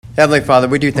Heavenly Father,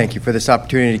 we do thank you for this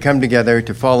opportunity to come together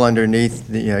to fall underneath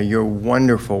your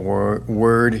wonderful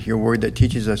word, your word that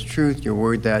teaches us truth, your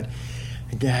word that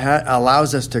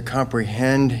allows us to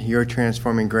comprehend your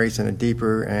transforming grace in a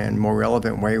deeper and more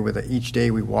relevant way with each day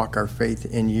we walk our faith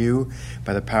in you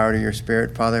by the power of your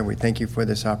Spirit. Father, we thank you for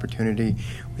this opportunity.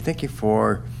 We thank you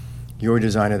for your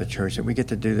design of the church, that we get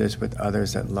to do this with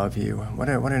others that love you. What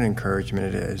an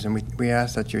encouragement it is. And we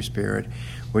ask that your Spirit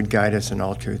would guide us in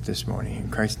all truth this morning. In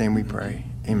Christ's name we pray.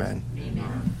 Amen.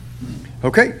 Amen.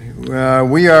 Okay,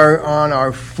 we are on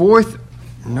our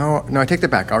I take that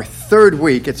back. Our third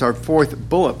week. It's our fourth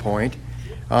bullet point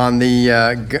on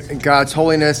the God's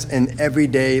holiness in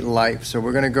everyday life. So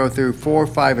we're going to go through 4,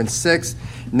 5, and 6.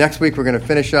 Next week we're going to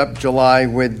finish up July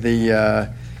with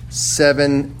the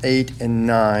 7, 8, and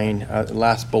 9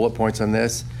 last bullet points on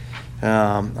this.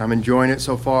 I'm enjoying it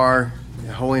so far.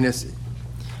 Holiness,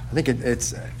 I think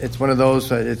it's one of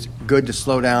those, it's good to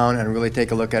slow down and really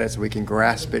take a look at it so we can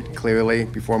grasp it clearly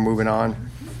before moving on.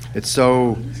 It's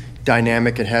so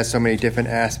dynamic. It has so many different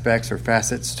aspects or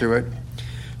facets to it.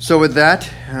 So with that,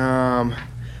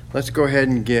 let's go ahead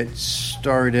and get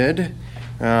started.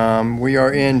 We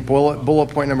are in bullet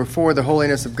point number 4. The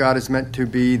holiness of God is meant to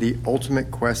be the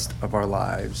ultimate quest of our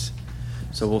lives.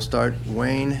 So we'll start,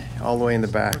 Wayne, all the way in the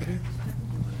back.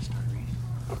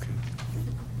 Okay.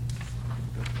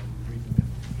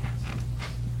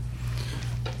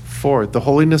 4, the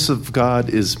holiness of God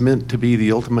is meant to be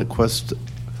the ultimate quest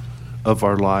of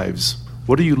our lives.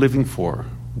 What are you living for?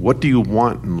 What do you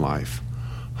want in life?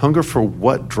 Hunger for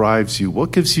what drives you?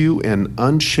 What gives you an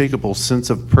unshakable sense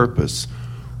of purpose?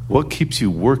 What keeps you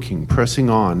working, pressing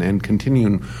on, and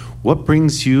continuing? What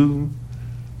things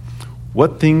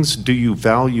do you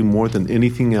value more than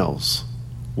anything else?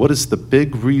 What is the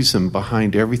big reason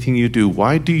behind everything you do?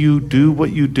 Why do you do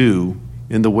what you do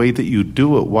in the way that you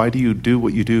do it? Why do you do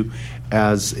what you do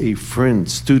as a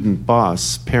friend, student,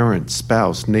 boss, parent,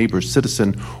 spouse, neighbor,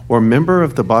 citizen, or member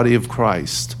of the body of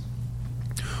Christ?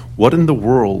 What in the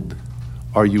world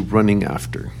are you running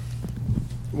after?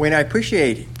 Wayne, I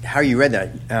appreciate how you read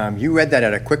that. You read that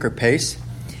at a quicker pace.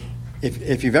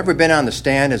 If you've ever been on the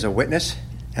stand as a witness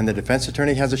and the defense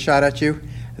attorney has a shot at you,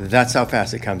 that's how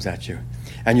fast it comes at you.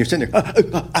 And you're sitting there,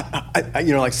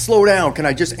 like, slow down. Can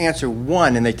I just answer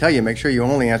one? And they tell you, make sure you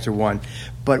only answer one.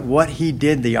 But what he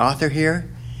did, the author here,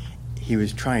 he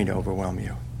was trying to overwhelm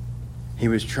you. He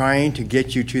was trying to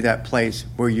get you to that place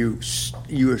where you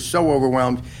are so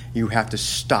overwhelmed, you have to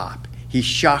stop. He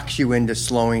shocks you into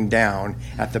slowing down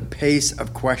at the pace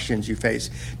of questions you face.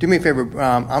 Do me a favor.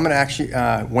 I'm going to actually,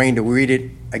 Wayne, to read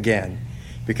it again.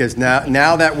 Because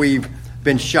now that we've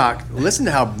been shocked, listen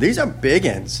to how these are big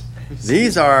ends.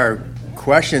 These are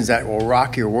questions that will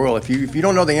rock your world. If you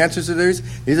don't know the answers to these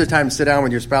are times to sit down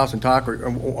with your spouse and talk,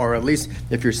 or at least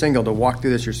if you're single, to walk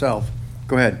through this yourself.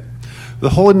 Go ahead. The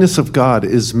holiness of God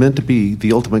is meant to be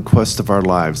the ultimate quest of our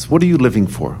lives. What are you living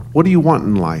for? What do you want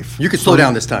in life? You can slow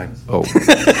down this time. Oh.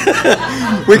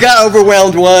 We got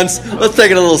overwhelmed once. Let's take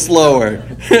it a little slower.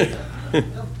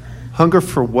 Hunger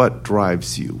for what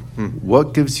drives you?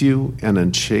 What gives you an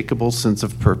unshakable sense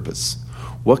of purpose?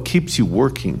 What keeps you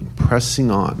working, pressing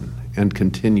on, and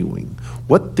continuing?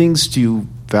 What things do you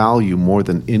value more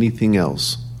than anything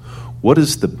else? What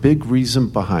is the big reason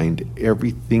behind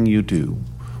everything you do?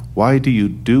 Why do you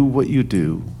do what you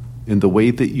do in the way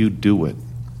that you do it?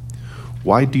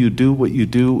 Why do you do what you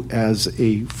do as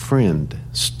a friend,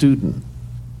 student,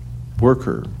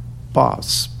 worker,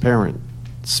 boss, parent,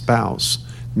 spouse,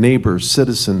 neighbor,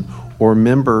 citizen, or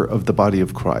member of the body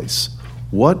of Christ?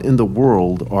 What in the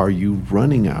world are you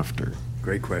running after?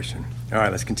 Great question. All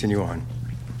right, let's continue on.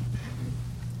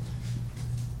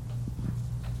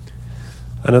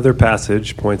 Another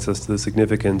passage points us to the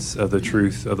significance of the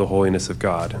truth of the holiness of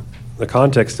God. The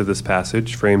context of this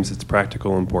passage frames its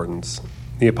practical importance.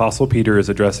 The Apostle Peter is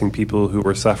addressing people who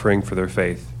were suffering for their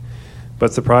faith.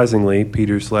 But surprisingly,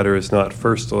 Peter's letter is not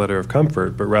first a letter of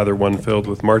comfort, but rather one filled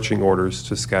with marching orders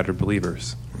to scattered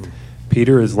believers.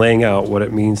 Peter is laying out what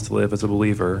it means to live as a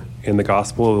believer in the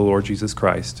gospel of the Lord Jesus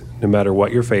Christ, no matter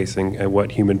what you're facing and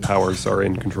what human powers are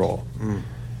in control.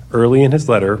 Early in his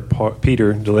letter,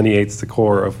 Peter delineates the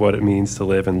core of what it means to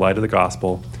live in light of the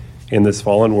gospel in this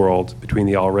fallen world between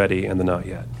the already and the not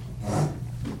yet.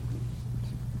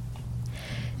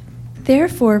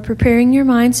 Therefore, preparing your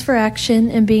minds for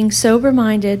action and being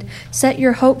sober-minded, set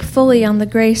your hope fully on the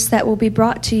grace that will be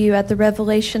brought to you at the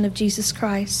revelation of Jesus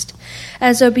Christ.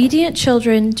 As obedient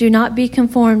children, do not be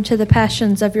conformed to the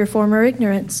passions of your former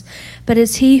ignorance, but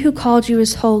as he who called you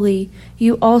is holy,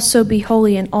 you also be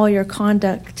holy in all your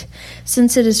conduct.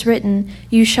 Since it is written,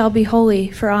 "You shall be holy,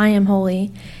 for I am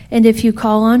holy." And if you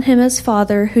call on him as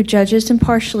Father, who judges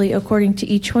impartially according to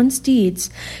each one's deeds,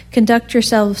 conduct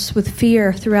yourselves with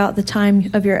fear throughout the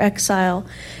time of your exile,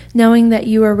 knowing that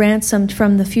you are ransomed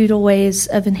from the futile ways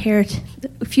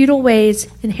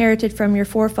inherited from your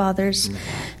forefathers,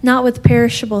 not with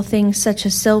perishable things such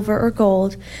as silver or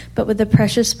gold, but with the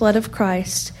precious blood of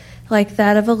Christ, like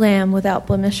that of a lamb without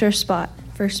blemish or spot.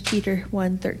 1 Peter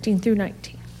 1:13 through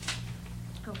 19.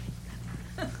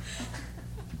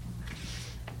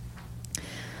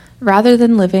 Rather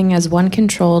than living as one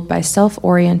controlled by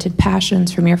self-oriented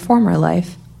passions from your former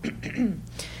life,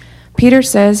 Peter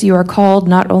says you are called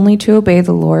not only to obey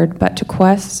the Lord, but to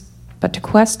quest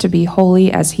to be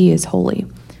holy as he is holy.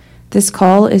 This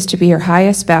call is to be your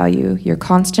highest value, your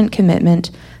constant commitment,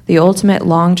 the ultimate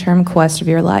long-term quest of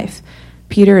your life.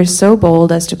 Peter is so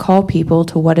bold as to call people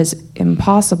to what is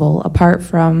impossible apart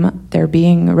from their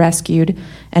being rescued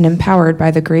and empowered by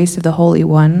the grace of the Holy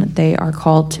One they are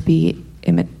called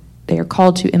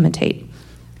to imitate.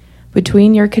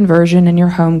 Between your conversion and your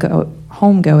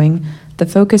homegoing, the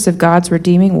focus of God's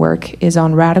redeeming work is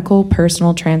on radical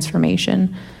personal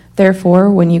transformation. Therefore,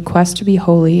 when you quest to be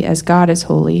holy as God is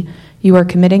holy, you are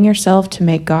committing yourself to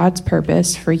make God's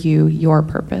purpose for you your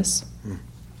purpose.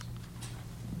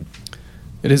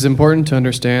 It is important to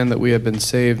understand that we have been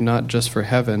saved not just for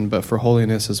heaven, but for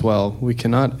holiness as well. We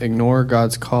cannot ignore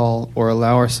God's call or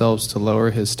allow ourselves to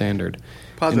lower his standard.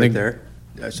 Pause right there.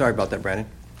 Sorry about that, Brandon.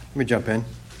 Let me jump in.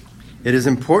 It is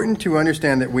important to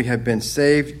understand that we have been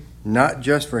saved not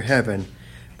just for heaven,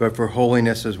 but for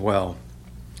holiness as well.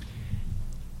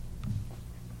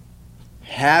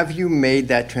 Have you made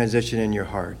that transition in your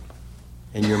heart,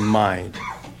 in your mind?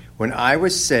 When I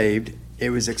was saved,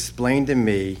 it was explained to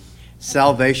me,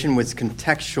 salvation was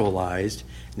contextualized.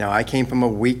 Now, I came from a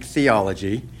weak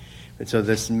theology, and so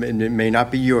this may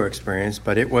not be your experience,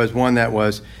 but it was one that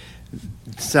was,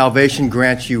 salvation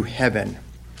grants you heaven.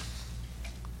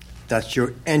 That's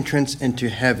your entrance into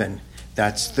heaven.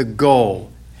 That's the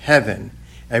goal, heaven.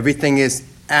 Everything is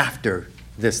after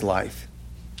this life.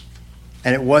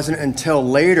 And it wasn't until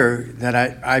later that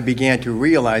I began to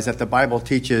realize that the Bible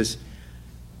teaches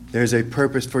there's a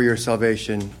purpose for your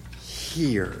salvation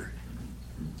here.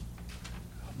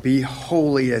 Be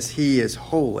holy as he is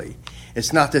holy.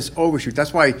 It's not this overshoot.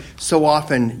 That's why so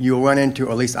often you'll run into,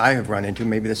 or at least I have run into,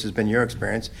 maybe this has been your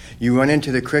experience, you run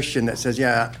into the Christian that says,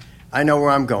 yeah, I know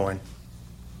where I'm going.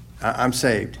 I'm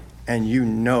saved. And you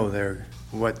know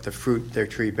what the fruit their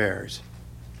tree bears.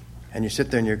 And you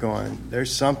sit there and you're going,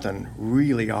 there's something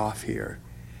really off here.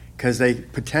 Because they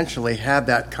potentially have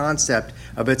that concept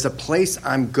of it's a place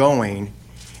I'm going.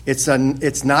 It's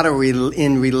not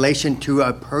in relation to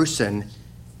a person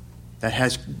that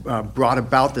has brought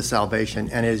about the salvation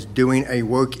and is doing a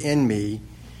work in me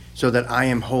so that I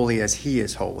am holy as he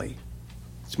is holy.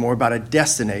 It's more about a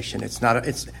destination. It's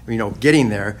getting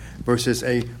there versus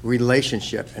a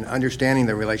relationship and understanding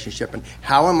the relationship. And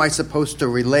how am I supposed to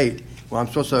relate? Well, I'm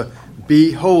supposed to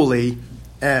be holy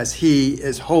as he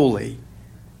is holy.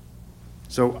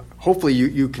 So hopefully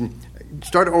you can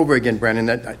start over again,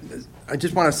 Brandon. I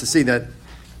just want us to see that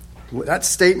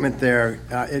statement there,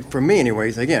 for me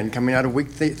anyways, again, coming out of weak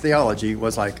theology,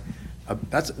 was like,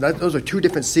 those are two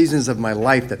different seasons of my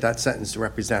life that sentence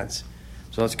represents.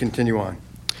 So let's continue on.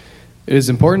 It is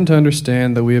important to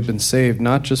understand that we have been saved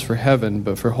not just for heaven,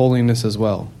 but for holiness as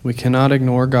well. We cannot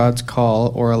ignore God's call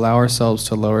or allow ourselves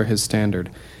to lower his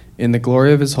standard. In the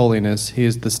glory of his holiness, he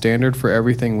is the standard for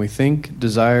everything we think,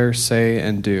 desire, say,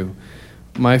 and do.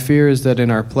 My fear is that in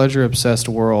our pleasure-obsessed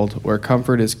world, where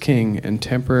comfort is king and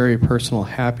temporary personal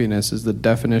happiness is the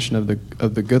definition of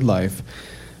the good life,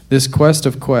 this quest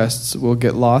of quests will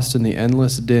get lost in the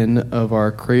endless din of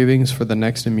our cravings for the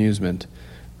next amusement.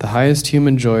 The highest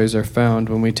human joys are found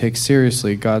when we take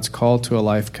seriously God's call to a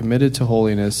life committed to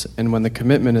holiness and when the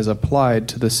commitment is applied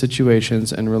to the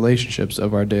situations and relationships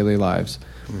of our daily lives.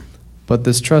 But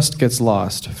this trust gets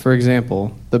lost. For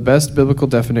example, the best biblical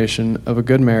definition of a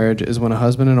good marriage is when a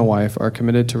husband and a wife are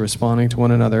committed to responding to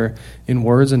one another in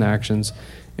words and actions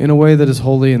in a way that is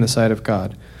holy in the sight of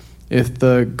God. If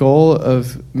the goal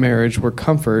of marriage were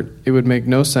comfort, it would make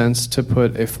no sense to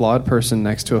put a flawed person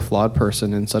next to a flawed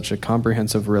person in such a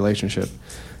comprehensive relationship.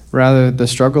 Rather, the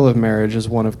struggle of marriage is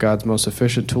one of God's most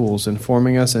efficient tools in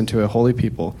forming us into a holy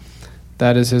people.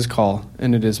 That is his call,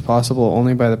 and it is possible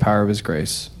only by the power of his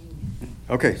grace.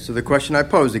 Okay, so the question I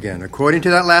posed again, according to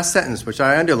that last sentence, which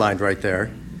I underlined right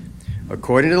there,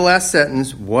 according to the last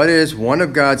sentence, what is one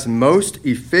of God's most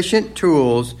efficient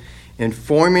tools in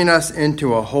forming us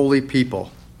into a holy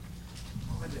people?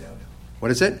 Mom and Dad.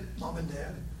 What is it? Mom and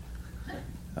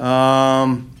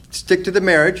Dad. Stick to the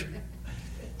marriage.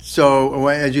 So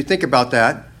as you think about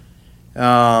that,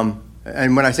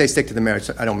 and when I say stick to the marriage,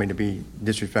 I don't mean to be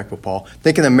disrespectful, Paul.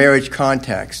 Think in the marriage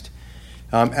context.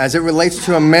 As it relates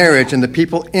to a marriage and the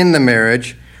people in the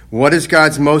marriage, what is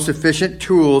God's most efficient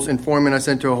tools in forming us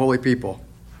into a holy people?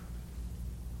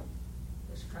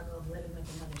 The struggle of living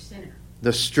with another sinner.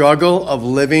 The struggle of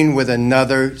living with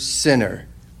another sinner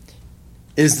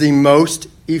is the most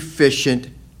efficient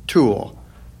tool.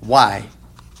 Why?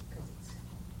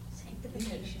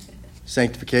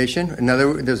 Sanctification.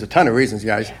 There's a ton of reasons,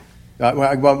 guys.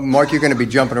 Well, Mark, you're going to be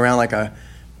jumping around like a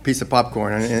piece of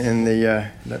popcorn in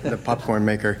the popcorn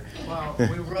maker. Well, we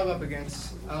rub up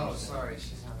against. Oh, sorry.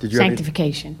 Did you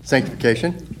Sanctification.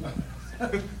 Sanctification?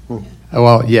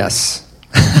 Well, yes.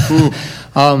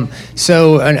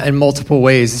 So, in multiple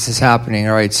ways, this is happening.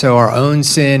 All right. So, our own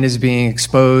sin is being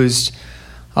exposed.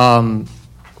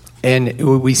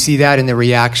 And we see that in the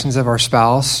reactions of our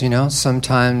spouse.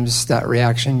 Sometimes that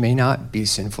reaction may not be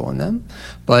sinful in them,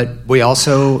 but we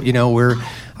also,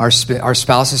 our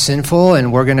spouse is sinful,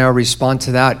 and we're going to respond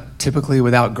to that typically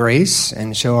without grace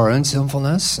and show our own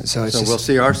sinfulness. So we'll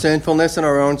see our sinfulness in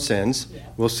our own sins.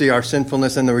 We'll see our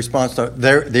sinfulness in the response to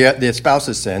the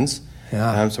spouse's sins.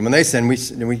 Yeah. So when they sin, we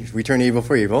return evil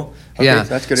for evil. Okay, yeah,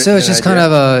 that's good. So it's just kind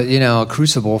of a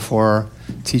crucible for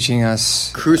teaching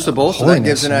us crucible. Holiness, so that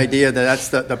gives an idea that that's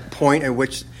the point at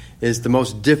which is the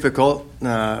most difficult.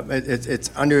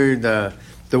 It's under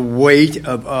the weight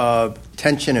of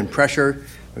tension and pressure.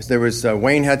 There was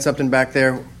Wayne had something back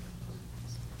there.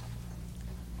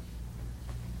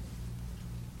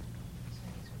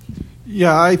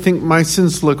 Yeah, I think my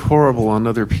sins look horrible on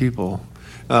other people.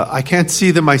 I can't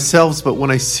see them myself, but when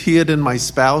I see it in my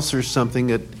spouse or something,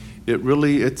 the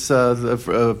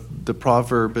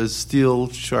proverb is steel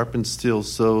sharpens steel,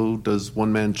 so does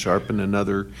one man sharpen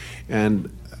another, and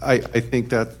I think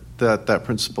that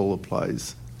principle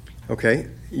applies. Okay,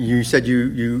 you said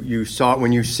you saw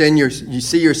when you sin, you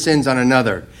see your sins on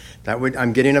another.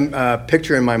 I'm getting a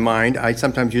picture in my mind. I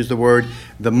sometimes use the word,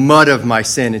 the mud of my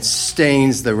sin. It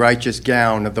stains the righteous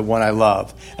gown of the one I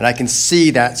love. And I can see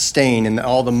that stain in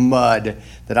all the mud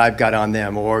that I've got on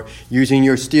them. Or using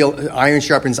your steel, iron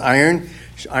sharpens iron.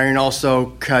 Iron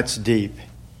also cuts deep.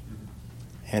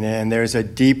 And then there's a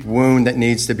deep wound that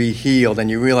needs to be healed. And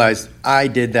you realize, I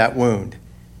did that wound.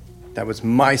 That was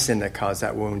my sin that caused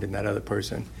that wound in that other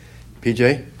person.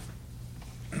 PJ?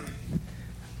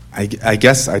 I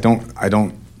guess I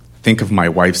don't think of my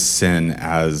wife's sin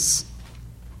as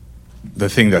the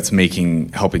thing that's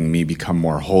helping me become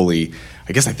more holy.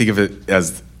 I guess I think of it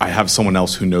as I have someone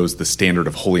else who knows the standard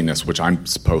of holiness, which I'm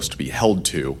supposed to be held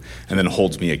to, and then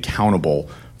holds me accountable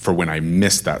for when I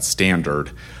miss that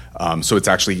standard. So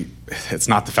it's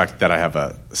not the fact that I have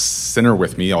a sinner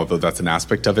with me, although that's an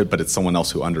aspect of it, but it's someone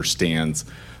else who understands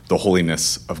the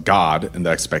holiness of God and the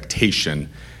expectation,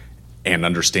 and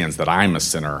understands that I'm a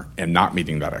sinner and not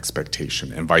meeting that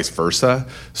expectation, and vice versa.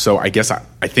 So I guess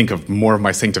I think of more of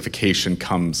my sanctification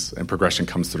and progression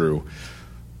comes through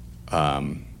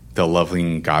the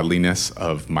loving godliness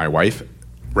of my wife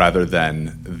rather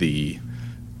than the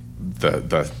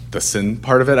sin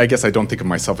part of it. I guess I don't think of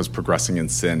myself as progressing in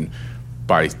sin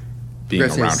by being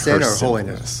progressing around in sin her or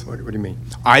sinfulness. holiness? What do you mean?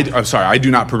 I'm sorry, I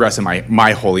do not progress in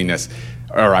my holiness.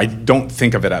 Or I don't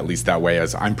think of it at least that way,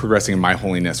 as I'm progressing in my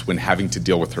holiness when having to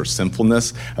deal with her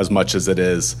sinfulness as much as it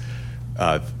is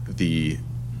the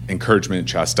encouragement,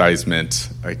 chastisement,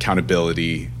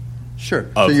 accountability Sure.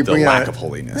 of so you the bring lack of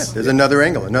holiness. Yeah, there's another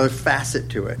angle, another facet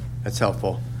to it. That's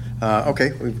helpful.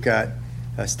 Okay, we've got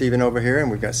Stephen over here,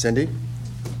 and we've got Cindy.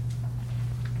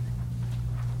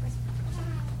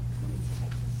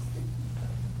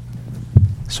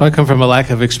 So I come from a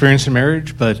lack of experience in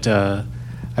marriage, but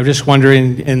I'm just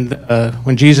wondering,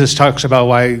 when Jesus talks about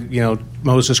why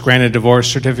Moses granted a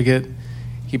divorce certificate,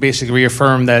 he basically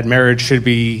reaffirmed that marriage should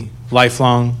be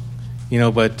lifelong,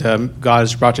 but God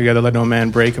has brought together, let no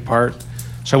man break apart.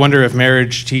 So I wonder if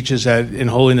marriage teaches that in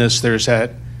holiness there's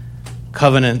that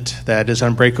covenant that is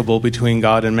unbreakable between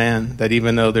God and man, that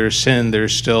even though there's sin,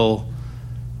 there's still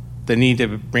the need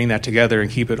to bring that together and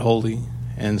keep it holy.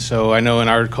 And so I know in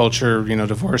our culture,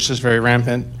 divorce is very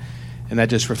rampant, and that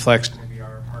just reflects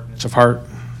of heart,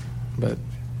 but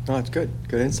that's good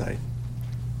insight.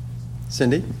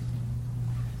 Cindy?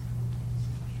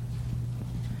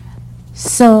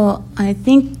 So I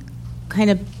think, kind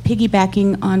of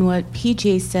piggybacking on what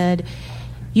PJ said,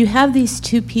 you have these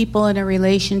two people in a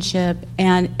relationship,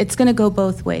 and it's going to go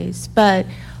both ways, but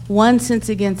one sins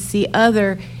against the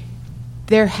other,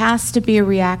 there has to be a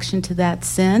reaction to that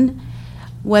sin,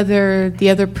 whether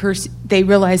the other person, they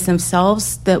realize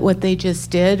themselves that what they just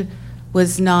did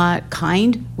was not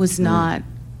kind, was not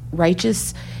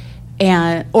righteous,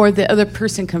 or the other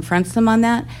person confronts them on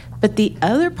that. But the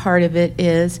other part of it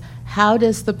is, how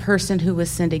does the person who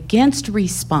was sinned against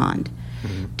respond?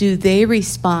 Mm-hmm. Do they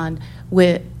respond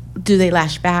do they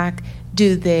lash back?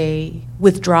 Do they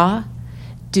withdraw?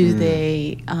 Do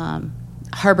they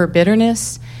harbor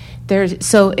bitterness?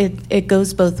 So it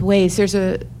goes both ways.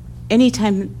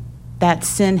 Anytime that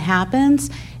sin happens,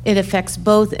 it affects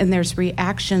both, and there's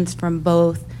reactions from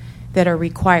both that are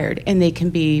required. And they can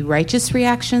be righteous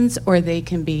reactions or they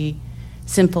can be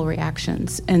sinful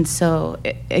reactions. And so,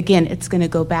 again, it's going to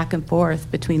go back and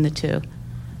forth between the two.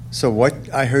 So what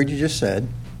I heard you just said,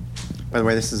 by the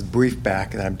way, this is brief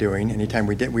back that I'm doing. Anytime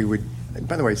we would,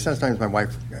 by the way, sometimes my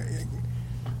wife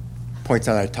points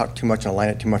out I talk too much and I line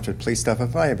it too much with police stuff.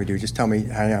 If I ever do, just tell me,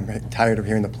 hey, I'm tired of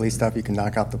hearing the police stuff. You can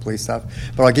knock out the police stuff.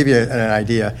 But I'll give you an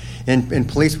idea. In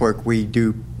police work, we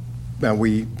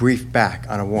brief back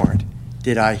on a warrant.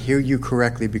 Did I hear you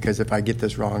correctly? Because if I get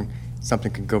this wrong,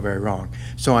 something could go very wrong.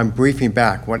 So I'm briefing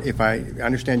back. What if I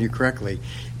understand you correctly?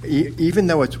 Even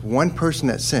though it's one person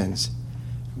that sins,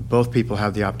 both people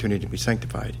have the opportunity to be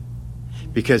sanctified.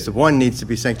 Because the one needs to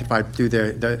be sanctified through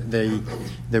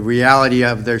the reality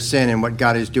of their sin and what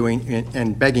God is doing,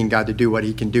 and begging God to do what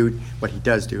he can do, what he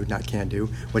does do, not can do,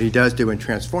 what he does do in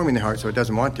transforming the heart so it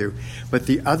doesn't want to. But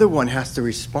the other one has to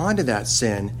respond to that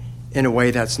sin in a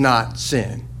way that's not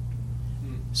sin.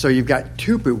 So you've got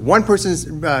two people. One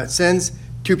person sins,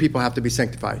 two people have to be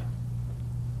sanctified.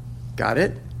 Got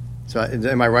it? So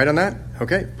am I right on that?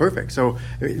 Okay, perfect. So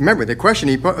remember, the question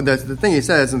the thing he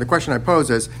says, and the question I pose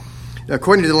is,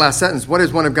 according to the last sentence, what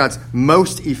is one of God's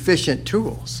most efficient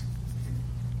tools?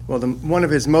 Well, one of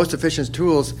his most efficient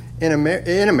tools in a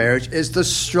marriage is the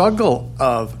struggle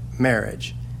of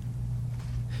marriage.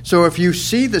 So if you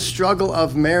see the struggle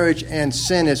of marriage and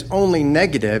sin as only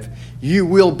negative, you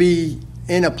will be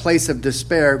in a place of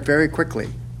despair very quickly.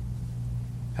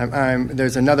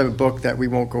 There's another book that we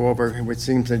won't go over, which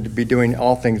seems to be doing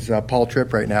all things Paul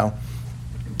Tripp right now,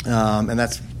 and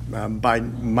that's by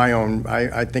my own,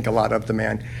 I think a lot of the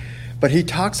man. But he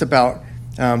talks about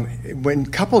when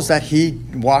couples that he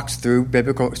walks through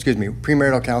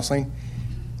premarital counseling,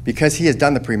 because he has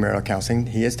done the premarital counseling,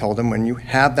 he has told them, when you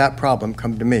have that problem,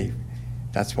 come to me.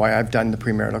 That's why I've done the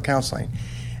premarital counseling.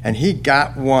 And he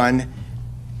got one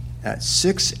at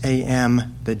 6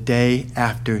 a.m. the day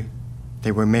after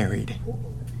they were married.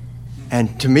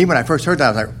 And to me, when I first heard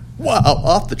that, I was like, wow,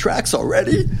 off the tracks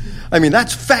already? I mean,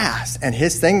 that's fast. And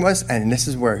his thing was, and this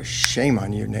is where, shame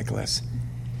on you, Nicholas.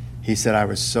 He said, I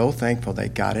was so thankful they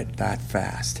got it that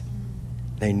fast.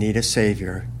 They need a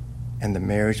Savior, and the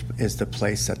marriage is the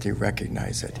place that they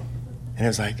recognize it. And it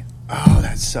was like, oh,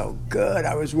 that's so good.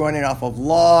 I was running off of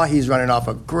law. He's running off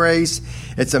of grace.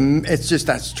 It's just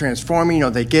that's transforming.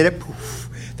 They get it. Poof.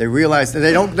 They realize that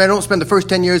they don't spend the first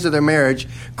 10 years of their marriage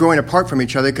growing apart from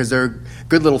each other because they're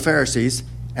good little Pharisees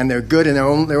and they're good in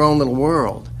their own little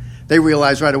world. They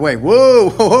realize right away,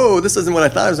 whoa, this isn't what I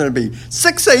thought it was going to be.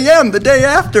 6 a.m. the day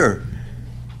after.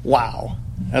 Wow.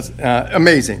 That's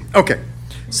amazing. Okay,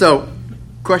 so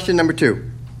question number 2.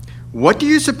 What do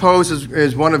you suppose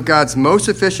is one of God's most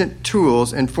efficient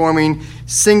tools in forming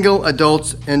single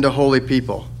adults into holy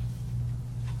people?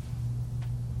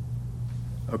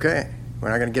 Okay, we're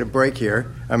not going to get a break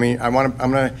here. I mean, I don't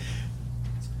want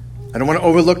to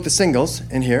overlook the singles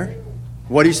in here.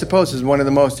 What do you suppose is one of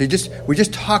the most? We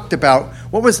just talked about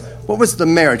what was the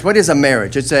marriage? What is a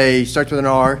marriage? Starts with an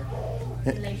R.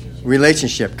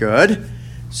 Relationship. Good.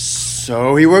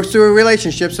 So he works through a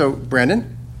relationship. So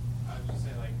Brandon.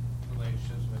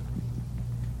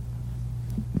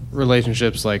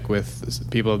 Relationships like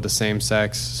with people of the same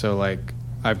sex. So like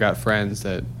I've got friends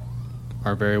that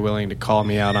are very willing to call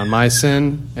me out on my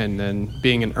sin, and then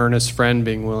being an earnest friend,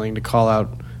 being willing to call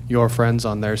out your friends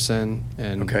on their sin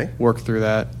and work through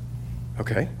that.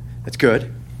 Okay, that's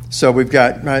good. So we've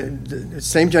got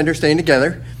same gender staying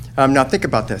together. Now think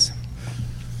about this.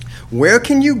 Where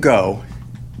can you go?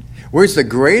 Where's the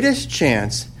greatest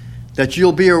chance that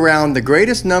you'll be around the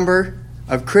greatest number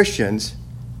of Christians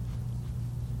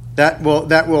that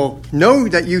will know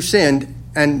that you sinned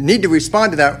and need to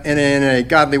respond to that in a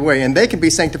godly way? And they can be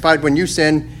sanctified when you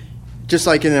sin, just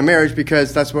like in a marriage,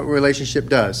 because that's what relationship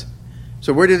does.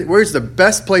 So where's the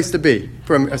best place to be?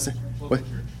 The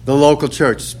local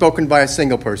church, spoken by a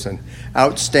single person.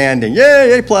 Outstanding.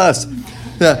 Yay, A+.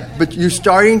 But you're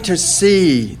starting to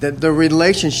see that the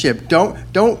relationship,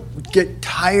 don't get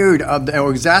tired of or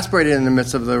exasperated in the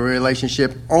midst of the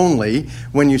relationship only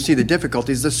when you see the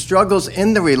difficulties. The struggles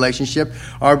in the relationship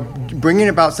are bringing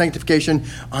about sanctification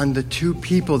on the two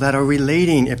people that are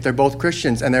relating, if they're both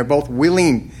Christians and they're both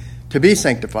willing to be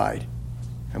sanctified.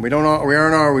 And we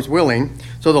aren't always willing.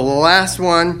 So the last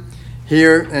one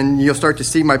here, and you'll start to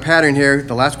see my pattern here,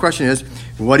 the last question is,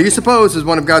 what do you suppose is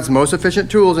one of God's most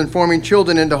efficient tools in forming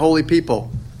children into holy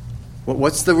people?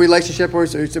 What's the relationship?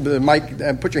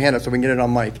 Mike, put your hand up so we can get it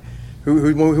on mic.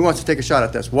 Who wants to take a shot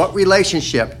at this? What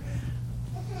relationship?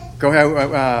 Go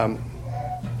ahead.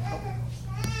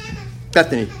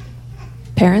 Bethany.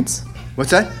 Parents.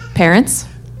 What's that? Parents.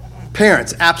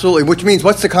 Parents, absolutely. Which means,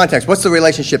 what's the context? What's the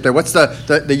relationship there? What's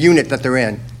the unit that they're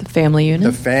in? The family unit.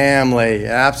 The family,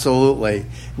 absolutely.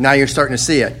 Now you're starting to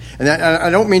see it. And I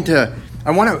don't mean to,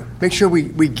 I want to make sure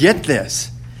we get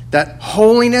this, that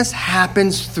holiness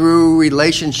happens through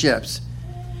relationships.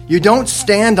 You don't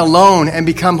stand alone and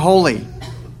become holy.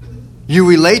 You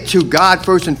relate to God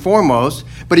first and foremost,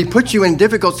 but he puts you in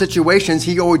difficult situations.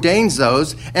 He ordains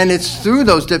those, and it's through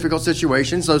those difficult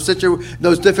situations, those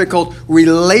difficult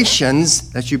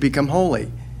relations, that you become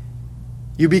holy.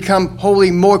 You become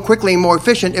holy more quickly and more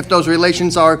efficient if those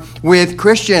relations are with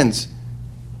Christians,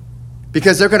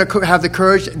 because they're going to have the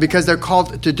courage, because they're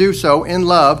called to do so in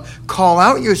love, call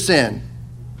out your sin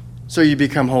so you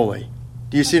become holy.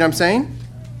 Do you see what I'm saying?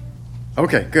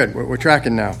 Okay, good. We're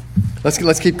tracking now.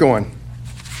 Let's keep going.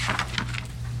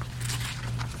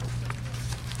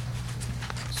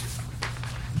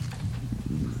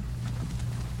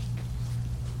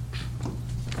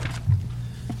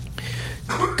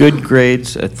 Good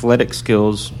grades, athletic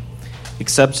skills,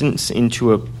 acceptance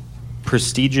into a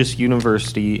prestigious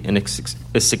university, and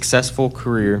a successful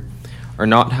career are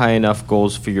not high enough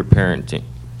goals for your parenting.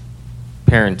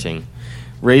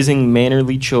 Raising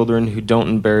mannerly children who don't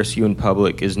embarrass you in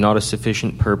public is not a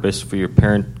sufficient purpose for your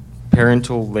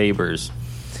parental labors.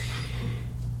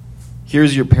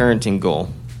 Here's your parenting goal: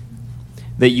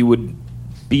 that you would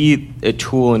be a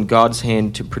tool in God's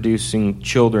hand to producing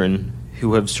children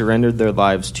who have surrendered their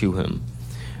lives to him,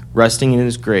 resting in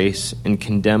his grace, and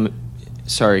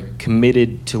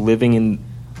committed to living in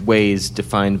ways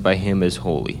defined by him as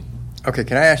holy. Okay,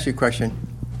 can I ask you a question?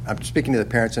 I'm speaking to the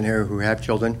parents in here who have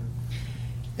children.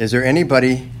 Is there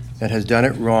anybody that has done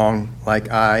it wrong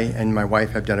like I and my wife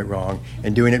have done it wrong,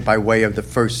 and doing it by way of the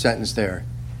first sentence there?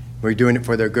 We're doing it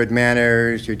for their good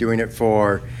manners, you're doing it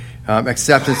for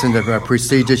acceptance into a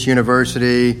prestigious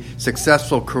university,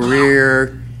 successful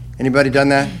career. Anybody done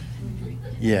that?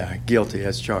 Yeah, guilty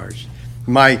as charged.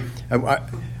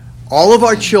 All of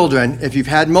our children, if you've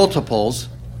had multiples,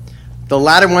 the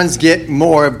latter ones get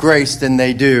more of grace than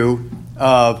they do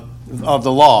of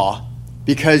the law,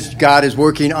 because God is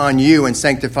working on you and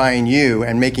sanctifying you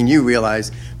and making you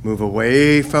realize, move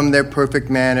away from their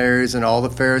perfect manners and all the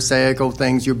Pharisaical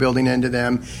things you're building into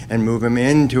them, and move them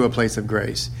into a place of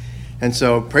grace. And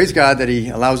so, praise God that he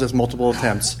allows us multiple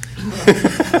attempts.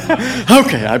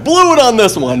 Okay, I blew it on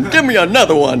this one. Give me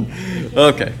another one.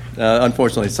 Okay.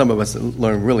 Unfortunately, some of us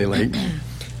learn really late.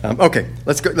 Okay,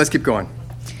 let's keep going.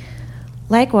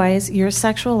 Likewise, your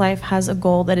sexual life has a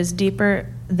goal that is deeper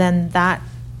than that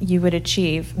you would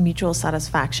achieve mutual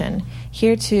satisfaction.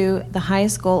 Here, too, the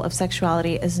highest goal of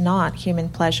sexuality is not human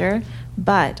pleasure,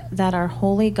 but that our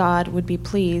holy God would be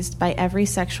pleased by every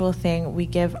sexual thing we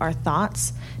give our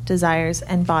thoughts, desires,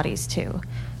 and bodies to.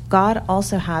 God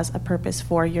also has a purpose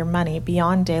for your money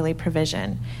beyond daily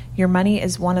provision. Your money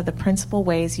is one of the principal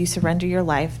ways you surrender your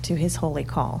life to his holy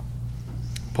call.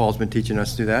 Paul's been teaching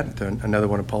us to do that. Another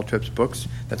one of Paul Tripp's books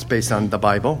that's based on the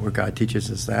Bible, where God teaches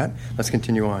us that. Let's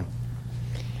continue on.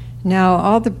 Now,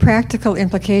 all the practical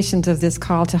implications of this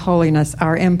call to holiness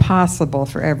are impossible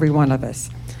for every one of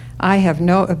us. I have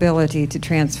no ability to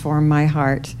transform my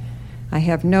heart. I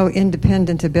have no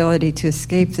independent ability to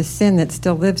escape the sin that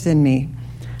still lives in me.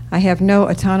 I have no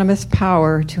autonomous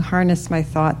power to harness my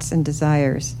thoughts and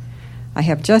desires. I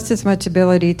have just as much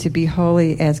ability to be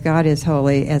holy as God is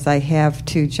holy as I have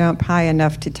to jump high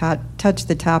enough to touch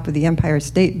the top of the Empire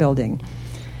State Building.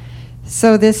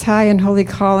 So this high and holy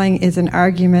calling is an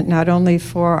argument not only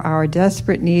for our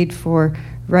desperate need for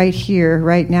right here,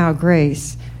 right now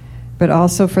grace, but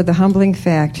also for the humbling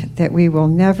fact that we will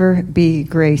never be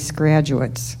grace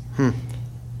graduates.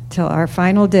 Till our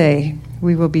final day,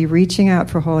 we will be reaching out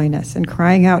for holiness and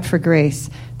crying out for grace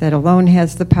that alone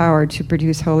has the power to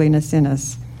produce holiness in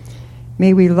us.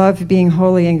 May we love being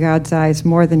holy in God's eyes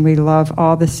more than we love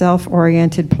all the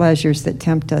self-oriented pleasures that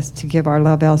tempt us to give our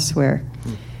love elsewhere.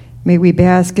 May we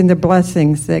bask in the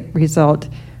blessings that result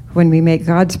when we make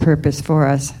God's purpose for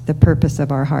us the purpose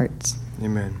of our hearts.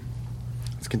 Amen.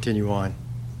 Let's continue on.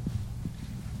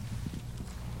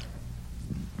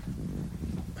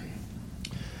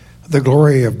 The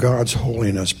glory of God's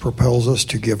holiness propels us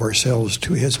to give ourselves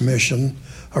to his mission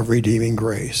of redeeming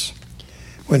grace.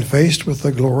 When faced with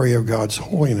the glory of God's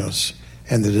holiness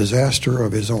and the disaster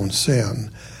of his own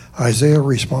sin, Isaiah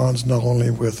responds not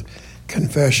only with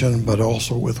confession, but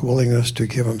also with willingness to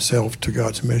give himself to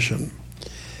God's mission.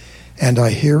 And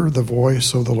I hear the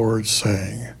voice of the Lord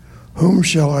saying, "Whom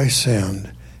shall I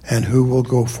send, and who will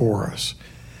go for us?"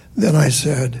 Then I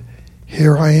said,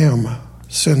 "Here I am,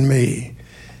 send me."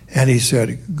 And he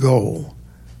said, "Go."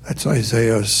 That's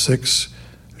Isaiah 6,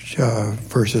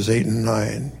 verses 8 and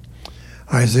 9.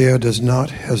 Isaiah does not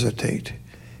hesitate.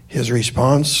 His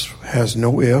response has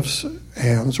no ifs,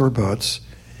 ands, or buts.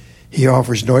 He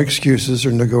offers no excuses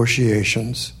or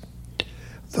negotiations.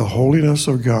 The holiness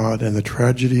of God and the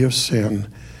tragedy of sin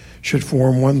should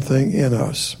form one thing in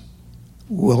us: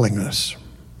 willingness.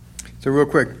 So real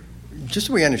quick, just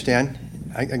so we understand,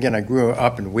 I grew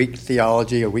up in weak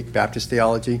theology, a weak Baptist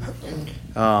theology.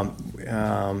 I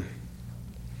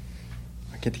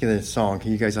can't think of the song.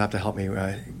 You guys will have to help me.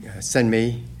 Send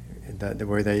Me,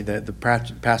 where the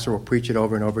pastor will preach it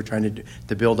over and over, trying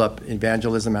to build up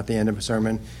evangelism at the end of a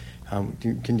sermon.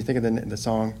 Can you think of the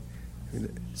song?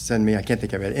 Send Me. I can't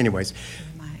think of it. Anyways,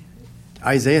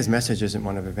 Isaiah's message isn't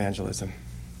one of evangelism.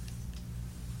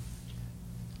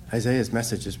 Isaiah's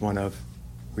message is one of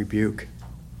rebuke.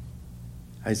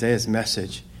 Isaiah's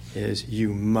message is,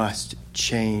 you must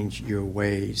change your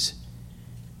ways.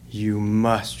 You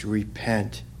must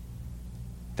repent.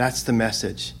 That's the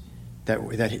message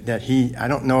that he, I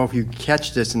don't know if you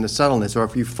catch this in the subtleness, or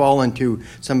if you fall into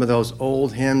some of those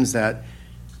old hymns that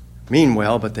mean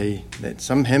well, but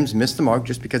some hymns miss the mark.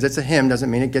 Just because it's a hymn doesn't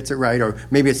mean it gets it right, or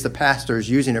maybe it's the pastors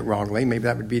using it wrongly. Maybe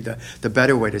that would be the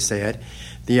better way to say it.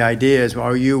 The idea is,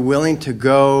 are you willing to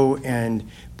go and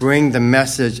bring the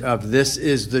message of this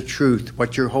is the truth?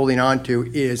 What you're holding on to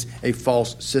is a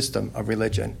false system of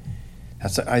religion.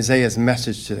 That's Isaiah's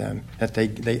message to them, that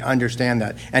they understand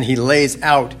that. And he lays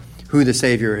out who the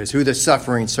Savior is, who the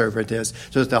suffering servant is,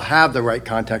 so that they'll have the right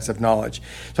context of knowledge.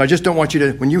 So I just don't want you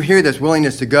to, when you hear this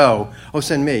willingness to go, oh,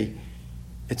 send me,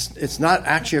 it's not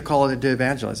actually a call to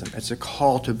evangelism. It's a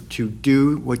call to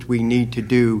do what we need to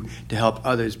do to help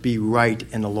others be right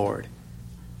in the Lord.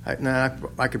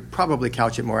 I could probably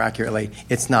couch it more accurately.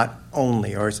 It's not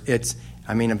only, or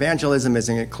evangelism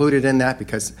isn't included in that,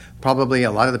 because probably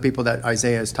a lot of the people that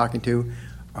Isaiah is talking to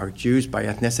are Jews by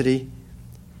ethnicity,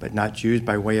 but not Jews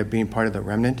by way of being part of the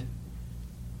remnant.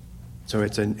 So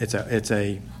it's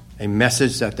a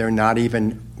message that they're not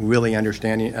even really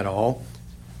understanding at all,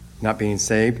 not being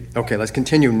saved. Okay, let's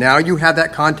continue. Now you have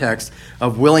that context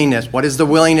of willingness. What is the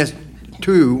willingness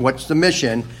to? What's the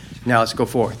mission? Now let's go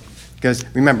forth. Because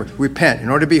remember, repent. In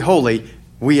order to be holy,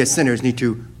 we as sinners need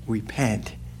to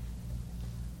repent.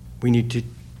 We need to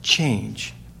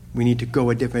change. We need to go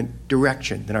a different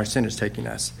direction than our sin is taking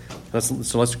us.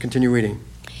 So let's continue reading.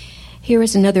 Here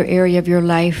is another area of your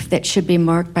life that should be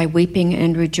marked by weeping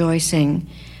and rejoicing.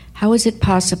 How is it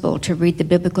possible to read the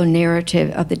biblical narrative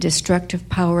of the destructive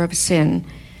power of sin,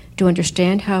 to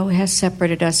understand how it has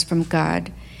separated us from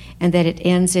God, and that it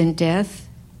ends in death,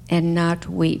 and not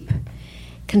weep?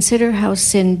 Consider how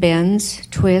sin bends,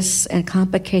 twists, and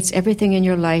complicates everything in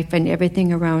your life and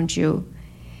everything around you.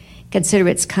 Consider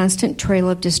its constant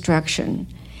trail of destruction.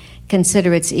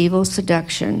 Consider its evil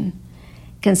seduction.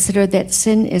 Consider that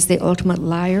sin is the ultimate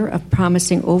liar of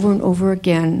promising over and over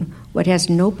again what has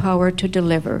no power to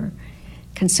deliver.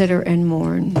 Consider and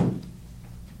mourn.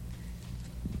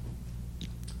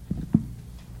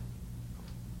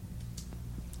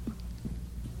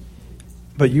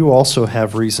 But you also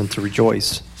have reason to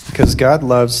rejoice, because God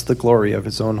loves the glory of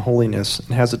his own holiness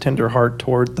and has a tender heart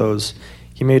toward those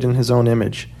he made in his own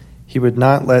image. He would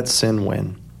not let sin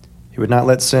win. He would not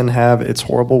let sin have its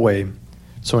horrible way.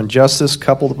 So in justice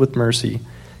coupled with mercy,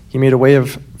 he made a way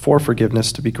for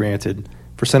forgiveness to be granted,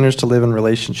 for sinners to live in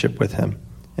relationship with him,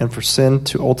 and for sin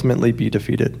to ultimately be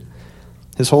defeated.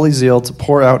 His holy zeal to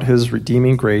pour out his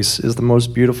redeeming grace is the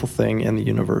most beautiful thing in the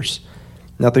universe.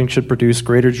 Nothing should produce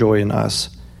greater joy in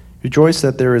us. Rejoice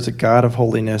that there is a God of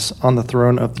holiness on the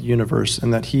throne of the universe,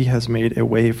 and that he has made a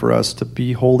way for us to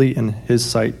be holy in his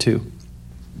sight too.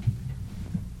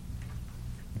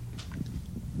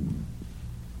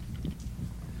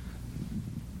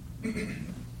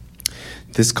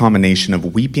 This combination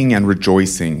of weeping and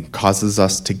rejoicing causes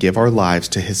us to give our lives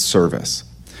to his service.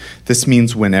 This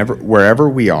means wherever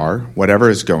we are, whatever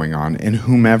is going on, and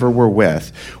whomever we're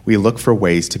with, we look for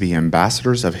ways to be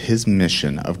ambassadors of his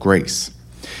mission of grace.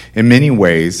 In many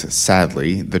ways,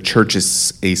 sadly, the church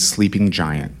is a sleeping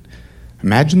giant.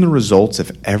 Imagine the results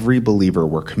if every believer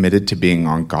were committed to being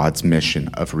on God's mission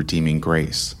of redeeming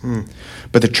grace.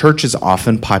 But the church is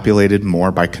often populated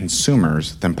more by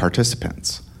consumers than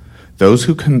participants. Those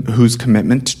whose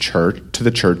commitment to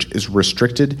the church is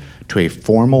restricted to a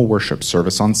formal worship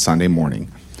service on Sunday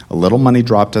morning, a little money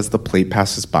dropped as the plate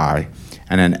passes by,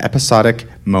 and an episodic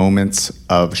moments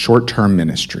of short-term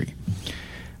ministry.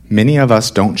 Many of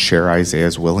us don't share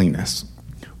Isaiah's willingness.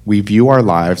 We view our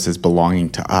lives as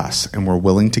belonging to us, and we're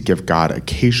willing to give God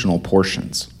occasional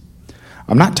portions.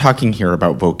 I'm not talking here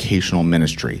about vocational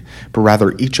ministry, but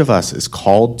rather each of us is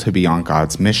called to be on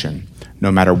God's mission,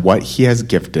 no matter what he has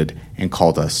gifted and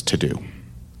called us to do.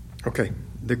 Okay,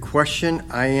 the question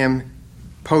I am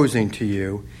posing to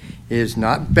you is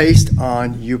not based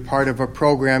on you part of a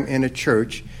program in a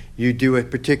church, you do a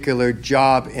particular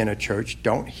job in a church.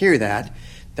 Don't hear that.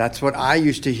 That's what I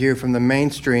used to hear from the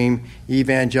mainstream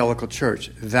evangelical church.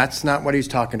 That's not what he's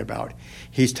talking about.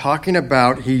 He's talking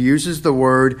about, he uses the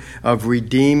word of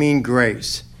redeeming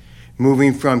grace,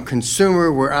 moving from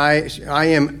consumer, where I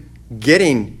am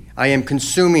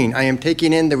consuming, I am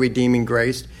taking in the redeeming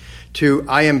grace, to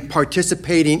I am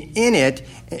participating in it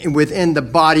within the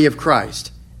body of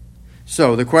Christ.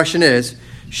 So the question is,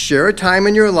 share a time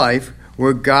in your life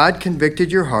where God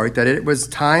convicted your heart that it was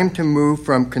time to move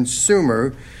from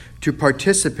consumer to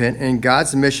participant in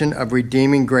God's mission of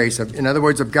redeeming grace. In other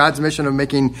words, of God's mission of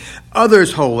making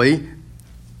others holy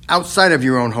outside of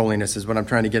your own holiness is what I'm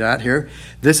trying to get at here.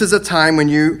 This is a time when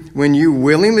you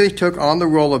willingly took on the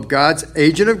role of God's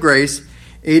agent of grace,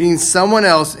 aiding someone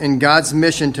else in God's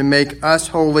mission to make us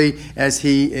holy as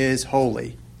he is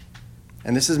holy.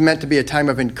 And this is meant to be a time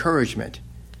of encouragement.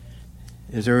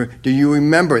 Do you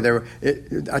remember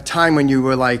a time when you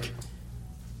were like,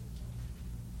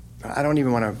 I don't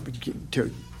even want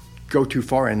to go too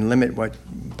far and limit what,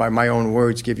 by my own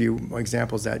words, give you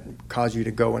examples that cause you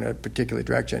to go in a particular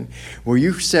direction, where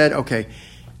you said, okay,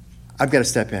 I've got to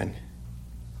step in.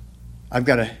 I've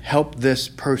got to help this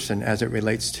person as it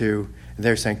relates to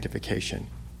their sanctification.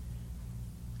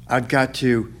 I've got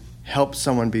to help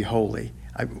someone be holy.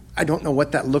 I don't know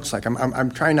what that looks like.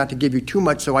 I'm trying not to give you too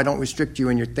much so I don't restrict you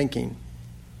in your thinking.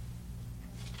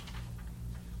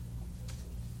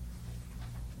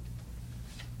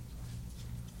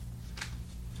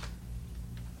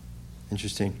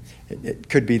 Interesting. It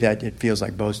could be that it feels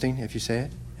like boasting if you say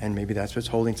it, and maybe that's what's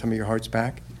holding some of your hearts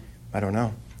back. I don't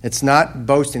know. It's not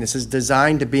boasting. This is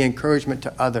designed to be encouragement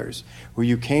to others, where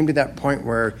you came to that point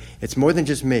where it's more than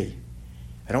just me.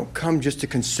 I don't come just to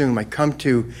consume. I come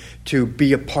to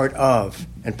be a part of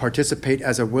and participate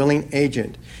as a willing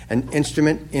agent, an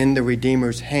instrument in the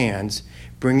Redeemer's hands,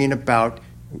 bringing about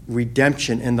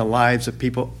redemption in the lives of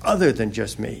people other than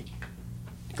just me.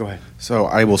 Go ahead. So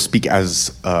I will speak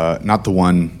as not the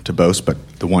one to boast, but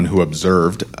the one who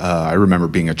observed. I remember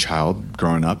being a child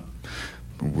growing up.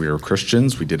 We were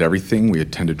Christians. We did everything. We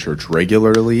attended church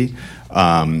regularly.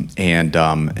 And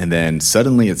then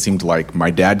suddenly it seemed like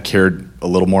my dad cared a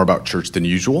little more about church than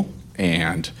usual.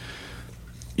 And,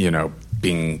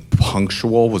 being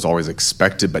punctual was always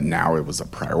expected, but now it was a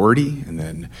priority. And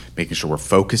then making sure we're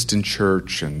focused in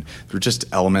church, and there were just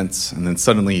elements. And then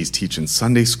suddenly he's teaching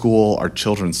Sunday school, our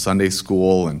children's Sunday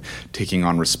school, and taking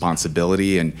on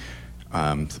responsibility. And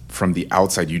from the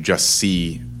outside, you just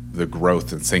see the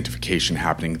growth and sanctification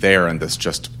happening there, and this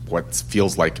just what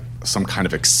feels like some kind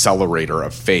of accelerator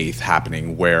of faith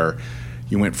happening, where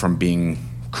you went from being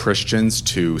Christians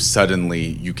to suddenly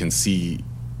you can see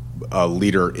a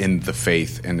leader in the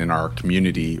faith and in our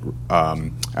community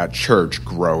at church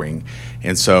growing.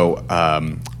 And so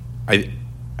I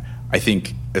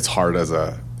think it's hard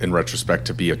in retrospect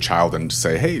to be a child and to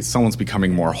say, hey, someone's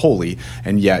becoming more holy,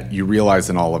 and yet you realize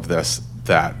in all of this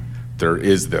that there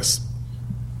is this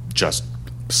just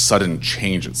sudden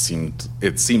change.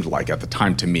 It seemed like at the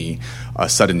time to me a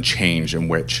sudden change in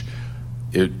which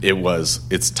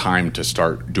it's time to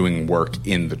start doing work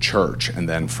in the church, and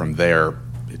then from there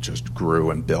it just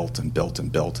grew and built and built and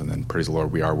built, and then praise the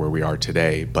Lord we are where we are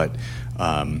today. But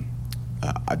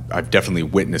I've definitely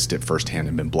witnessed it firsthand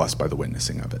and been blessed by the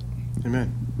witnessing of it.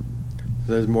 Amen.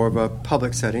 There's more of a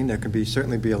public setting. There can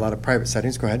certainly be a lot of private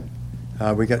settings. Go ahead.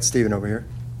 We got Stephen over here.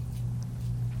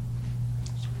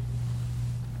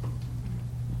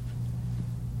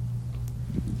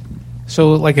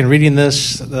 So, like in reading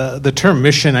this, the term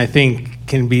mission, I think,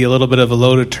 can be a little bit of a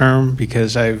loaded term,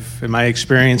 because in my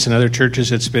experience in other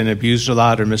churches, it's been abused a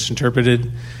lot or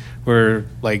misinterpreted, where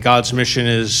like God's mission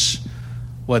is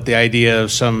what the idea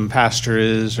of some pastor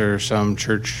is or some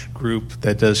church group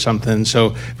that does something. So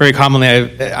very commonly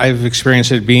I've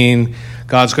experienced it being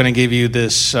God's going to give you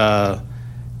this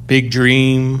big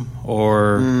dream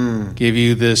or give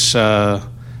you this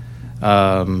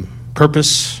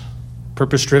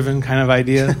purpose-driven kind of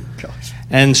idea.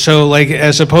 And so, like,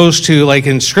 as opposed to, like,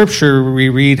 in Scripture, we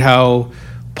read how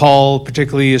Paul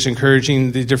particularly is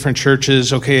encouraging the different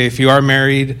churches, okay, if you are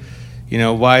married,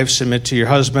 wives, submit to your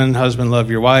husband, love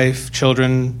your wife,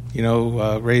 children,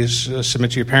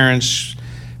 submit to your parents,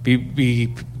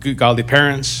 be good, godly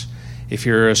parents. If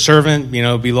you're a servant,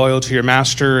 be loyal to your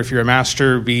master. If you're a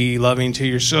master, be loving to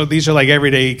your... So these are like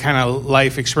everyday kind of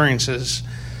life experiences.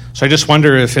 So I just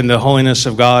wonder if in the holiness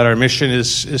of God, our mission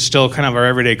is still kind of our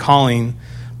everyday calling,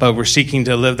 but we're seeking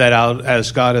to live that out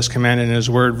as God has commanded in His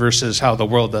Word versus how the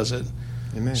world does it.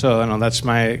 Amen. So I know that's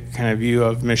my kind of view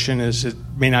of mission. Is it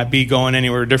may not be going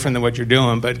anywhere different than what you're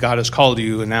doing, but God has called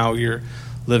you, and now you're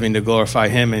living to glorify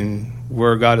Him and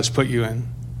where God has put you in.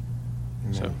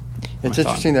 Amen. So it's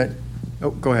interesting that. Oh,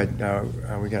 go ahead.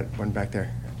 We got one back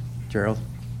there, Gerald,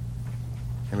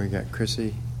 and we got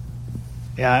Chrissy.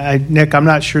 Yeah, Nick, I'm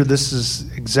not sure this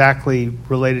is exactly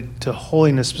related to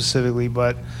holiness specifically,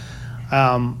 but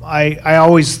I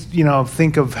always,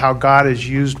 think of how God has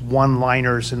used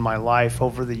one-liners in my life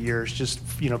over the years, just,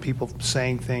 people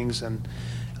saying things. And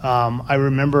I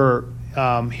remember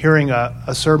hearing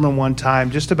a sermon one time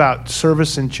just about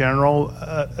service in general,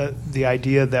 the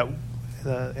idea that,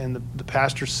 and the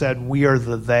pastor said, we are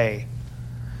the they.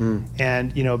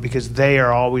 And, because they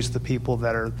are always the people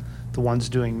that are the ones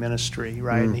doing ministry,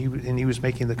 right? And he was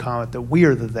making the comment that we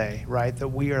are the they, right? That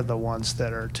we are the ones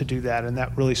that are to do that, and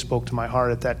that really spoke to my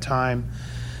heart at that time.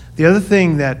 The other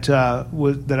thing that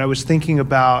I was thinking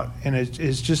about, and it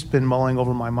has just been mulling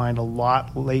over my mind a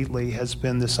lot lately, has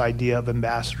been this idea of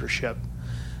ambassadorship.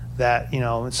 That in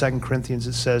 2 Corinthians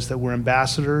it says that we're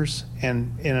ambassadors,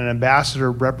 and an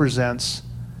ambassador represents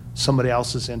somebody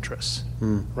else's interests,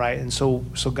 right? And so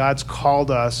God's called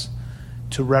us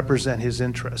to represent His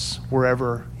interests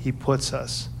wherever He puts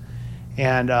us,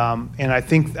 and I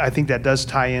think that does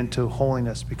tie into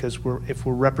holiness, because if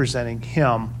we're representing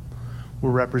Him,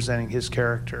 we're representing His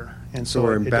character, and so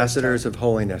we're ambassadors of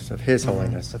holiness, of His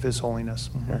holiness, of His holiness.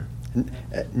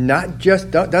 Not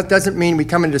just that doesn't mean we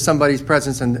come into somebody's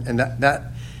presence and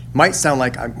that might sound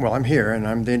like I'm here and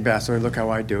I'm the ambassador. Look how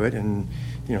I do it, and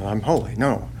I'm holy.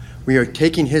 No. We are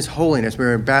taking His holiness.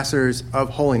 We're ambassadors of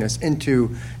holiness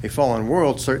into a fallen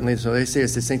world, certainly, so they say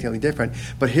it's distinctly different.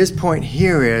 But his point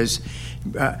here is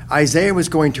Isaiah was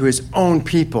going to his own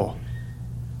people.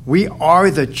 We are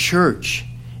the church.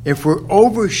 If we're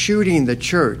overshooting the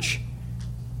church,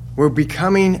 we're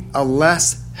becoming a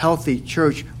less healthy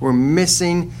church. We're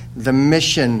missing the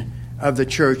mission of the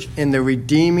church, in the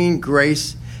redeeming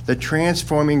grace, the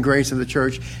transforming grace of the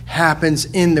church happens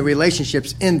in the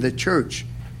relationships in the church.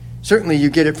 Certainly you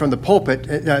get it from the pulpit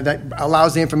that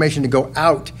allows the information to go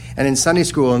out, and in Sunday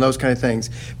school and those kind of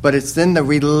things. But it's then the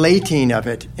relating of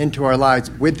it into our lives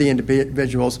with the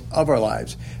individuals of our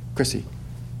lives. Chrissy.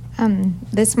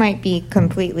 This might be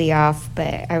completely off,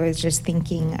 but I was just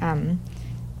thinking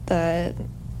the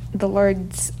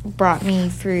Lord's brought me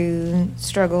through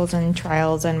struggles and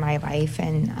trials in my life,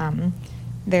 and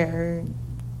they're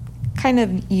kind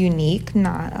of unique.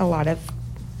 Not a lot of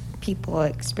people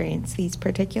experience these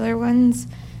particular ones,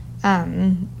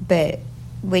 but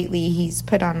lately He's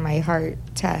put on my heart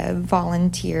to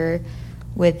volunteer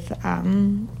with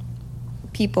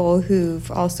people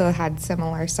who've also had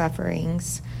similar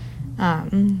sufferings,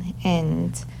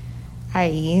 and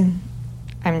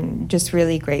I'm just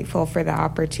really grateful for the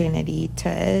opportunity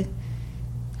to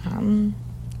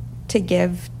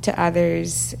give to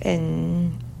others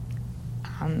and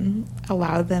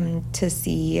allow them to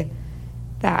see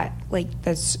that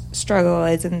the struggle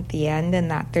isn't the end, and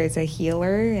that there's a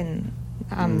healer, and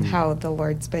how the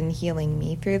Lord's been healing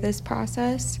me through this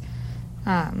process,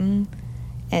 and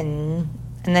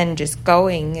then just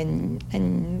going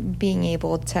and being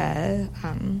able to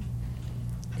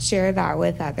share that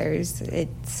with others.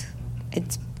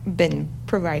 It's been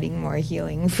providing more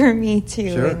healing for me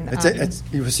too. Sure, and,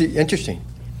 you see, interesting.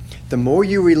 The more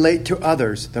you relate to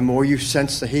others, the more you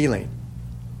sense the healing.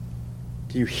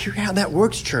 Do you hear how that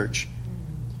works, church?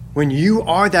 When you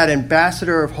are that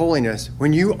ambassador of holiness,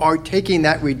 when you are taking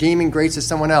that redeeming grace to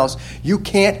someone else, you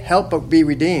can't help but be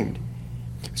redeemed.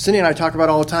 Cindy and I talk about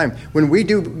it all the time. When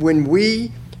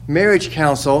we marriage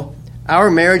counsel, our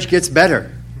marriage gets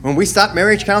better. When we stop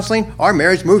marriage counseling, our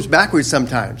marriage moves backwards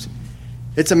sometimes.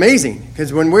 It's amazing,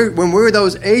 because when we're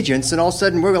those agents, and all of a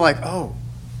sudden we're like, oh,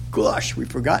 gosh, we've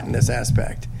forgotten this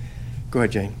aspect. Go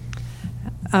ahead, Jane.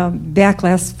 Back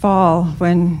last fall,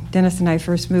 when Dennis and I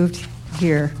first moved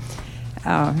here,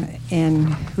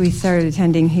 and we started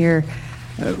attending here,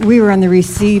 we were on the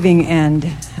receiving end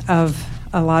of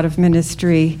a lot of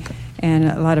ministry and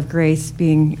a lot of grace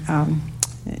being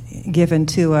given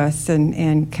to us,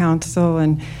 and counsel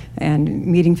and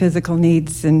meeting physical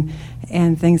needs and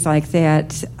things like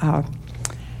that.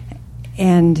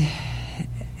 And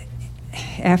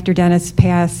after Dennis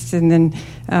passed, and then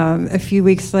a few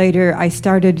weeks later, I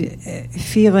started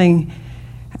feeling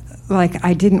like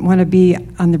I didn't want to be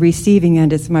on the receiving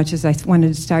end as much as I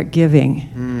wanted to start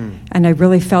giving. And I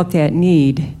really felt that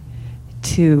need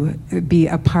to be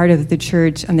a part of the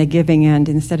church on the giving end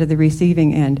instead of the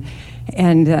receiving end.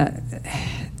 And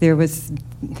there was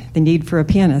the need for a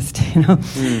pianist, you know.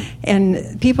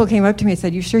 And people came up to me and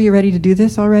said, "You sure you're ready to do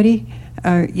this already?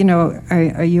 Are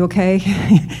you okay?"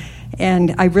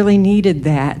 And I really needed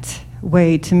that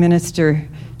way to minister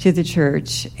to the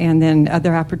church. And then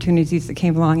other opportunities that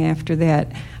came along after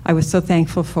that, I was so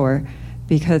thankful for,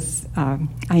 because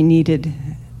I needed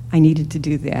to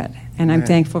do that. And I'm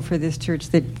thankful for this church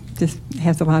that just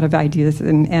has a lot of ideas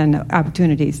and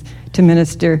opportunities to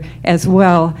minister, as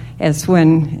well as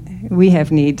when we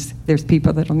have needs, there's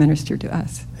people that will minister to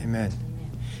us. Amen.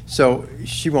 So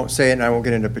she won't say it, and I won't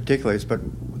get into particulars, but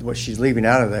what she's leaving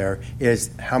out of there is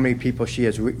how many people she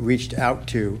has reached out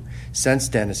to since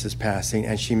Dennis's passing,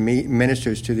 and she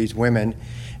ministers to these women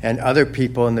and other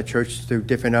people in the church through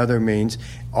different other means,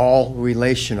 all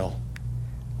relational,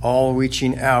 all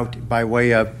reaching out by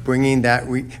way of bringing that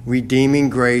redeeming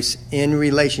grace in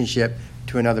relationship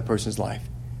to another person's life.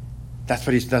 That's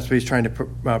what he's trying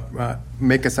to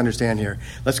make us understand here.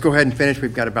 Let's go ahead and finish.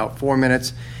 We've got about 4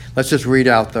 minutes. Let's just read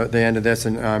out the end of this,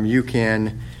 and you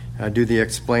can do the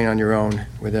explain on your own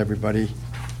with everybody,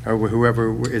 or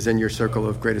whoever is in your circle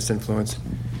of greatest influence.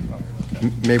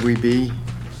 May we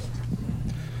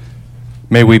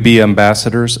be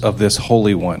ambassadors of this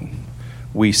Holy One,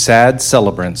 we sad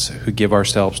celebrants who give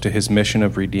ourselves to his mission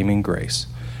of redeeming grace.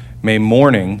 May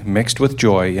mourning mixed with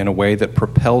joy in a way that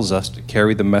propels us to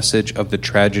carry the message of the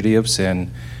tragedy of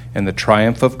sin and the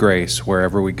triumph of grace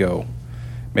wherever we go.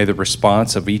 May the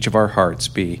response of each of our hearts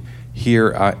be,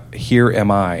 here am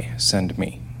I, send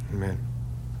me. Amen.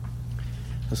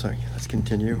 Oh, sorry, let's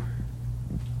continue.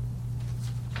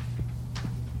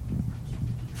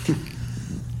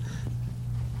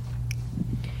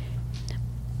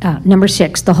 Number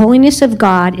 6, the holiness of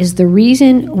God is the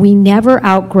reason we never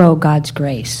outgrow God's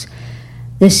grace.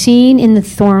 The scene in the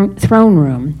throne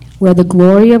room where the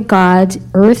glory of God's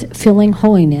earth-filling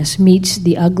holiness meets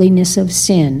the ugliness of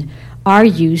sin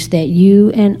argues that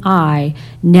you and I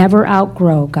never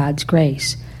outgrow God's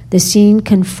grace. The scene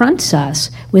confronts us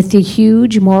with the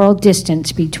huge moral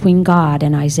distance between God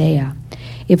and Isaiah.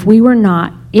 If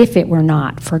it were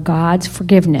not for God's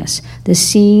forgiveness, the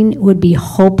scene would be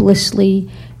hopelessly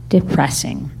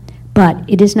depressing. But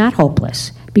it is not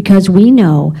hopeless, because we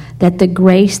know that the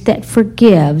grace that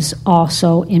forgives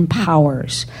also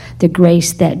empowers. The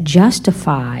grace that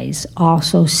justifies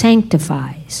also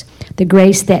sanctifies. The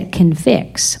grace that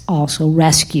convicts also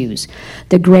rescues.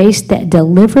 The grace that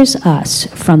delivers us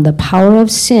from the power of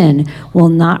sin will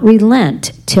not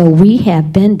relent till we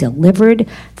have been delivered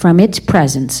from its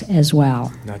presence as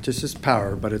well. Not just its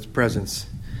power, but its presence.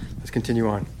 Let's continue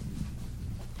on.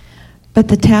 But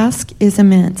the task is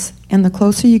immense, and the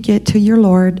closer you get to your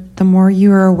Lord, the more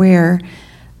you are aware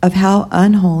of how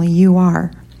unholy you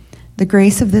are. The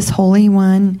grace of this Holy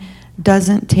One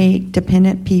doesn't take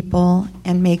dependent people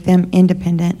and make them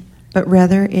independent, but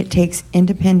rather it takes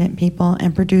independent people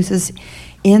and produces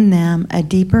in them a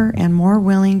deeper and more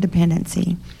willing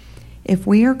dependency. If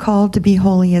we are called to be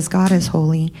holy as God is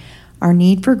holy, our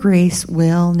need for grace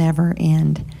will never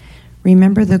end.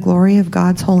 Remember, the glory of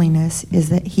God's holiness is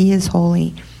that he is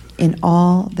holy in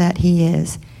all that he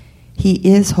is. He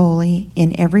is holy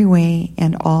in every way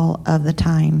and all of the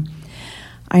time.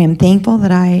 I am thankful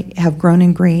that I have grown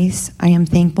in grace. I am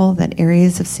thankful that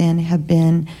areas of sin have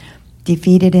been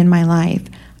defeated in my life.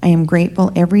 I am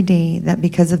grateful every day that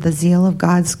because of the zeal of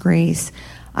God's grace,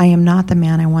 I am not the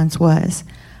man I once was,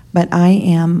 but I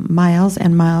am miles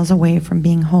and miles away from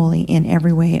being holy in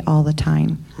every way all the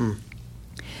time.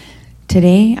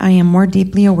 Today, I am more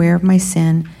deeply aware of my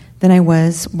sin than I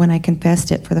was when I confessed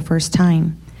it for the first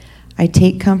time. I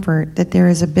take comfort that there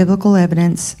is biblical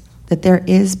evidence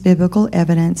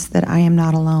that I am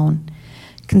not alone.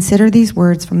 Consider these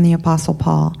words from the Apostle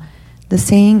Paul. The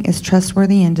saying is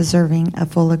trustworthy and deserving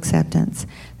of full acceptance,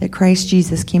 that Christ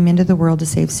Jesus came into the world to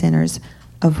save sinners,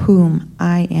 of whom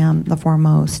I am the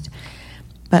foremost.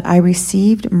 But I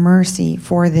received mercy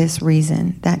for this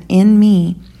reason, that in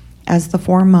me, as the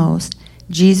foremost,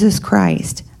 Jesus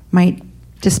Christ might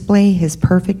display his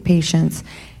perfect patience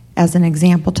as an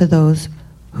example to those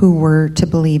who were to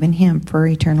believe in him for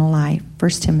eternal life. 1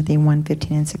 Timothy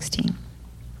 1:15 and 16.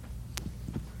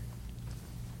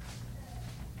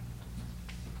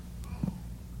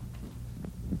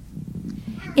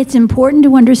 It's important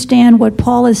to understand what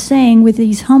Paul is saying with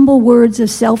these humble words of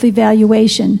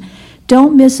self-evaluation.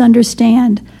 Don't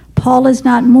misunderstand. Paul is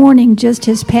not mourning just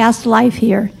his past life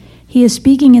here. He is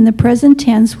speaking in the present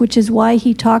tense, which is why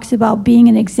he talks about being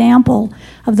an example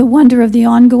of the wonder of the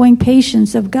ongoing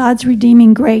patience of God's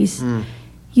redeeming grace.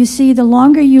 You see, the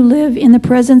longer you live in the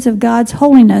presence of God's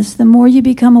holiness, the more you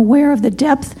become aware of the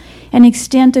depth and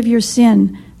extent of your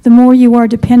sin, the more you are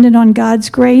dependent on God's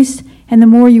grace, and the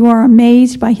more you are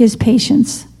amazed by his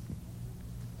patience.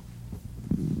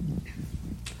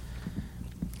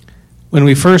 When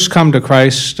we first come to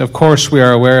Christ, of course we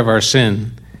are aware of our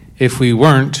sin. If we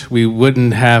weren't, we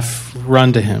wouldn't have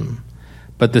run to him.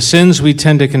 But the sins we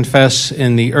tend to confess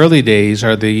in the early days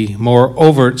are the more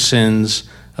overt sins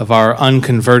of our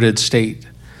unconverted state.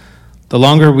 The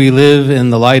longer we live in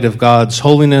the light of God's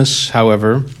holiness,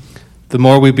 however, the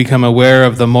more we become aware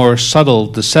of the more subtle,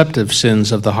 deceptive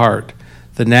sins of the heart,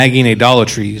 the nagging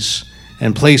idolatries,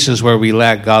 and places where we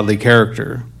lack godly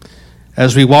character.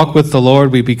 As we walk with the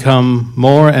Lord, we become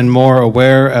more and more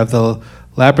aware of the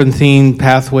labyrinthine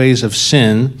pathways of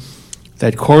sin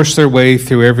that course their way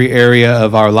through every area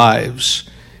of our lives.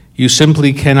 You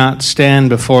simply cannot stand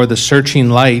before the searching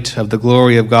light of the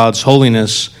glory of God's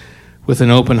holiness with an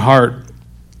open heart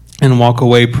and walk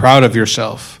away proud of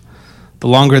yourself. The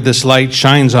longer this light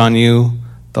shines on you,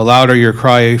 the louder your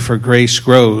cry for grace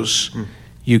grows.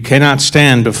 You cannot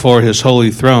stand before his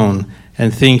holy throne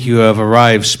and think you have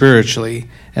arrived spiritually,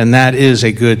 and that is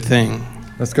a good thing.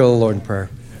 Let's go to the Lord in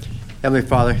prayer. Heavenly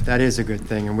Father, that is a good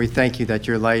thing, and we thank you that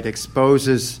your light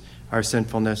exposes our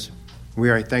sinfulness.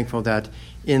 We are thankful that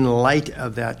in light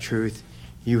of that truth,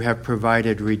 you have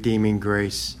provided redeeming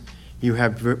grace. You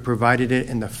have provided it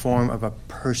in the form of a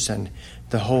person,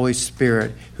 the Holy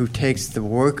Spirit, who takes the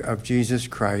work of Jesus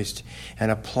Christ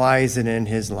and applies it in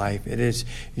his life. It is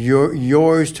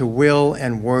yours to will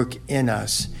and work in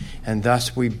us, and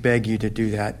thus we beg you to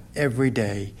do that every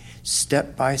day,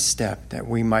 step by step, that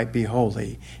we might be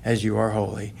holy as you are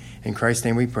holy. In Christ's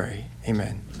name we pray.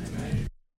 Amen.